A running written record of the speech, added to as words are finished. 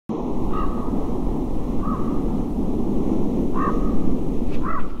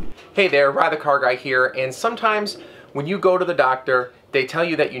Hey there, Ride the Car Guy here, and sometimes when you go to the doctor, they tell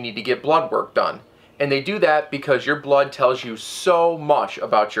you that you need to get blood work done. And they do that because your blood tells you so much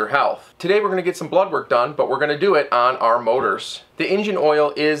about your health. Today we're going to get some blood work done, but we're going to do it on our motors. The engine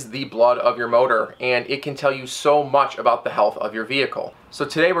oil is the blood of your motor, and it can tell you so much about the health of your vehicle. So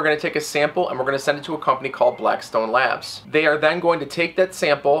today we're going to take a sample and we're going to send it to a company called Blackstone Labs. They are then going to take that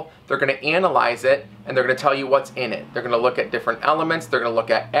sample, they're going to analyze it, and they're going to tell you what's in it. They're going to look at different elements, they're going to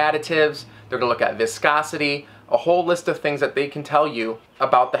look at additives, they're going to look at viscosity, a whole list of things that they can tell you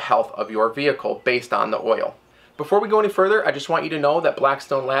about the health of your vehicle based on the oil. Before we go any further, I just want you to know that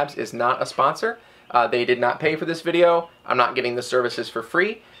Blackstone Labs is not a sponsor. They did not pay for this video. I'm not getting the services for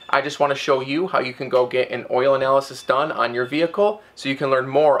free. I just want to show you how you can go get an oil analysis done on your vehicle so you can learn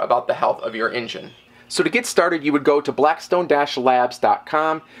more about the health of your engine. So to get started, you would go to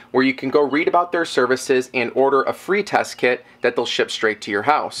blackstone-labs.com where you can go read about their services and order a free test kit that they'll ship straight to your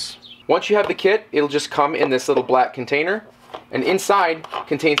house. Once you have the kit, it'll just come in this little black container, and inside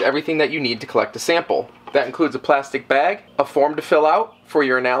contains everything that you need to collect a sample. That includes a plastic bag, a form to fill out for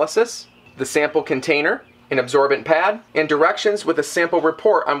your analysis, the sample container, an absorbent pad, and directions with a sample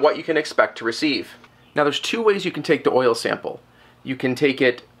report on what you can expect to receive. Now there's two ways you can take the oil sample. You can take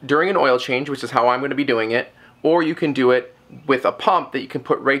it during an oil change, which is how I'm going to be doing it, or you can do it with a pump that you can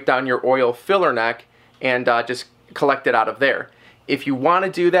put right down your oil filler neck and just collect it out of there. If you want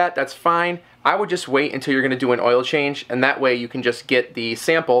to do that, that's fine. I would just wait until you're going to do an oil change, and that way you can just get the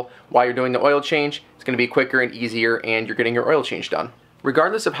sample while you're doing the oil change. It's going to be quicker and easier, and you're getting your oil change done.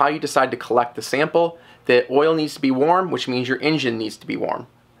 Regardless of how you decide to collect the sample, the oil needs to be warm, which means your engine needs to be warm.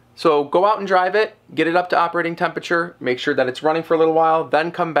 So go out and drive it, get it up to operating temperature, make sure that it's running for a little while,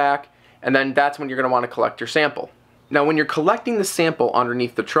 then come back, and then that's when you're going to want to collect your sample. Now when you're collecting the sample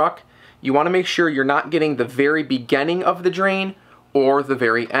underneath the truck, you want to make sure you're not getting the very beginning of the drain or the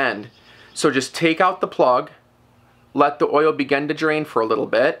very end. So just take out the plug, let the oil begin to drain for a little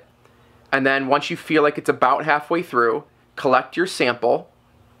bit, and then once you feel like it's about halfway through, collect your sample,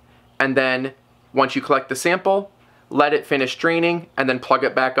 and then once you collect the sample, let it finish draining, and then plug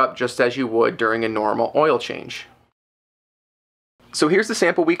it back up just as you would during a normal oil change. So here's the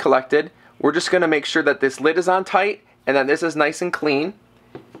sample we collected. We're just going to make sure that this lid is on tight and that this is nice and clean.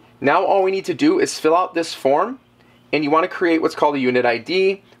 Now all we need to do is fill out this form, and you want to create what's called a unit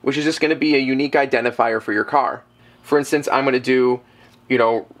ID, which is just going to be a unique identifier for your car. For instance, I'm going to do,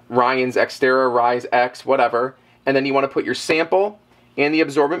 Ryan's Xterra, Rise X, whatever, and then you want to put your sample and the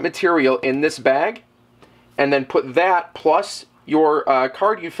absorbent material in this bag, and then put that plus your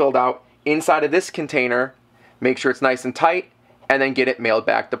card you filled out inside of this container, make sure it's nice and tight, and then get it mailed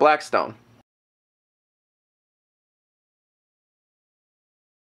back to Blackstone.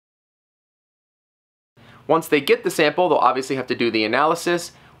 Once they get the sample, they'll obviously have to do the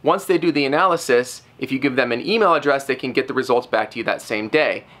analysis. Once they do the analysis, if you give them an email address, they can get the results back to you that same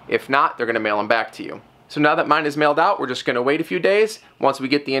day. If not, they're going to mail them back to you. So now that mine is mailed out, we're just going to wait a few days. Once we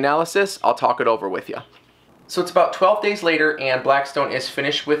get the analysis, I'll talk it over with you. So it's about 12 days later, and Blackstone is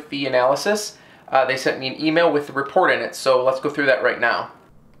finished with the analysis. They sent me an email with the report in it, so let's go through that right now.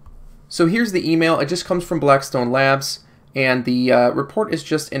 So here's the email. It just comes from Blackstone Labs. And the report is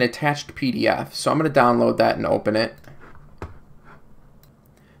just an attached PDF, so I'm going to download that and open it.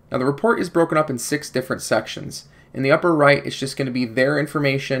 Now the report is broken up in 6 different sections. In the upper right, it's just going to be their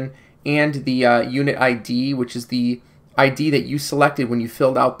information and the unit ID, which is the ID that you selected when you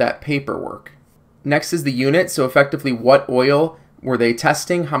filled out that paperwork. Next is the unit, so effectively what oil were they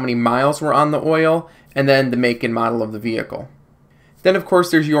testing, how many miles were on the oil, and then the make and model of the vehicle. Then, of course,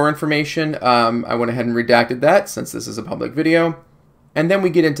 there's your information. I went ahead and redacted that since this is a public video. And then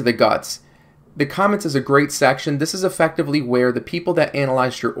we get into the guts. The comments is a great section. This is effectively where the people that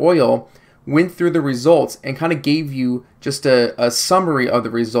analyzed your oil went through the results and kind of gave you just a summary of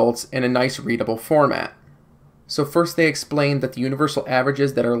the results in a nice readable format. So first they explained that the universal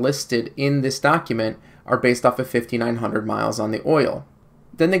averages that are listed in this document are based off of 5,900 miles on the oil.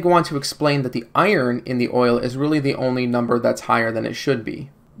 Then they go on to explain that the iron in the oil is really the only number that's higher than it should be.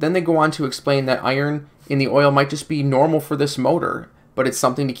 Then they go on to explain that iron in the oil might just be normal for this motor, but it's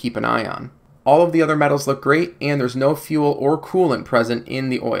something to keep an eye on. All of the other metals look great, and there's no fuel or coolant present in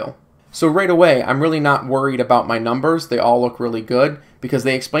the oil. So right away, I'm really not worried about my numbers. They all look really good because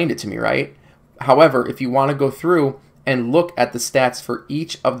they explained it to me, right? However, if you want to go through and look at the stats for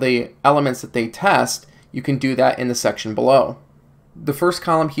each of the elements that they test, you can do that in the section below. The first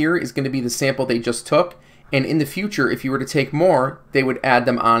column here is going to be the sample they just took, and in the future, if you were to take more, they would add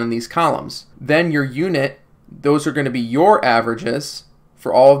them on in these columns. Then your unit, those are going to be your averages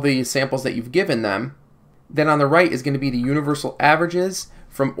for all of the samples that you've given them. Then on the right is going to be the universal averages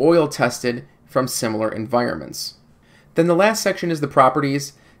from oil tested from similar environments. Then the last section is the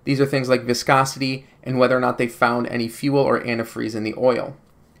properties. These are things like viscosity and whether or not they found any fuel or antifreeze in the oil.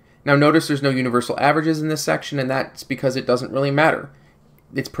 Now notice there's no universal averages in this section, and that's because it doesn't really matter.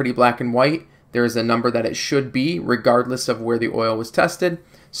 It's pretty black and white. There is a number that it should be regardless of where the oil was tested.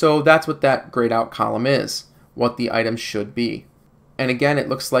 So that's what that grayed out column is, what the item should be. And again, it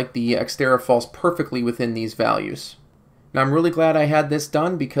looks like the Xterra falls perfectly within these values. Now I'm really glad I had this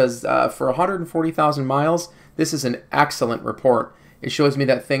done because for 140,000 miles, this is an excellent report. It shows me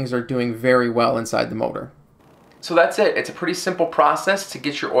that things are doing very well inside the motor. So that's it. It's a pretty simple process to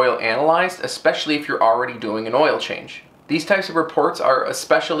get your oil analyzed, especially if you're already doing an oil change. These types of reports are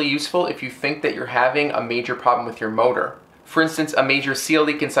especially useful if you think that you're having a major problem with your motor. For instance, a major seal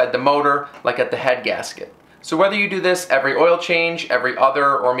leak inside the motor, like at the head gasket. So whether you do this every oil change, every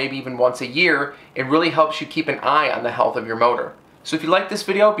other, or maybe even once a year, it really helps you keep an eye on the health of your motor. So if you like this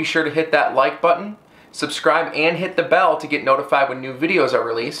video, be sure to hit that like button, subscribe, and hit the bell to get notified when new videos are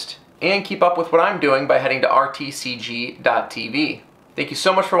released, and keep up with what I'm doing by heading to rtcg.tv. Thank you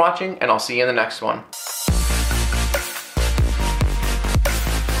so much for watching, and I'll see you in the next one.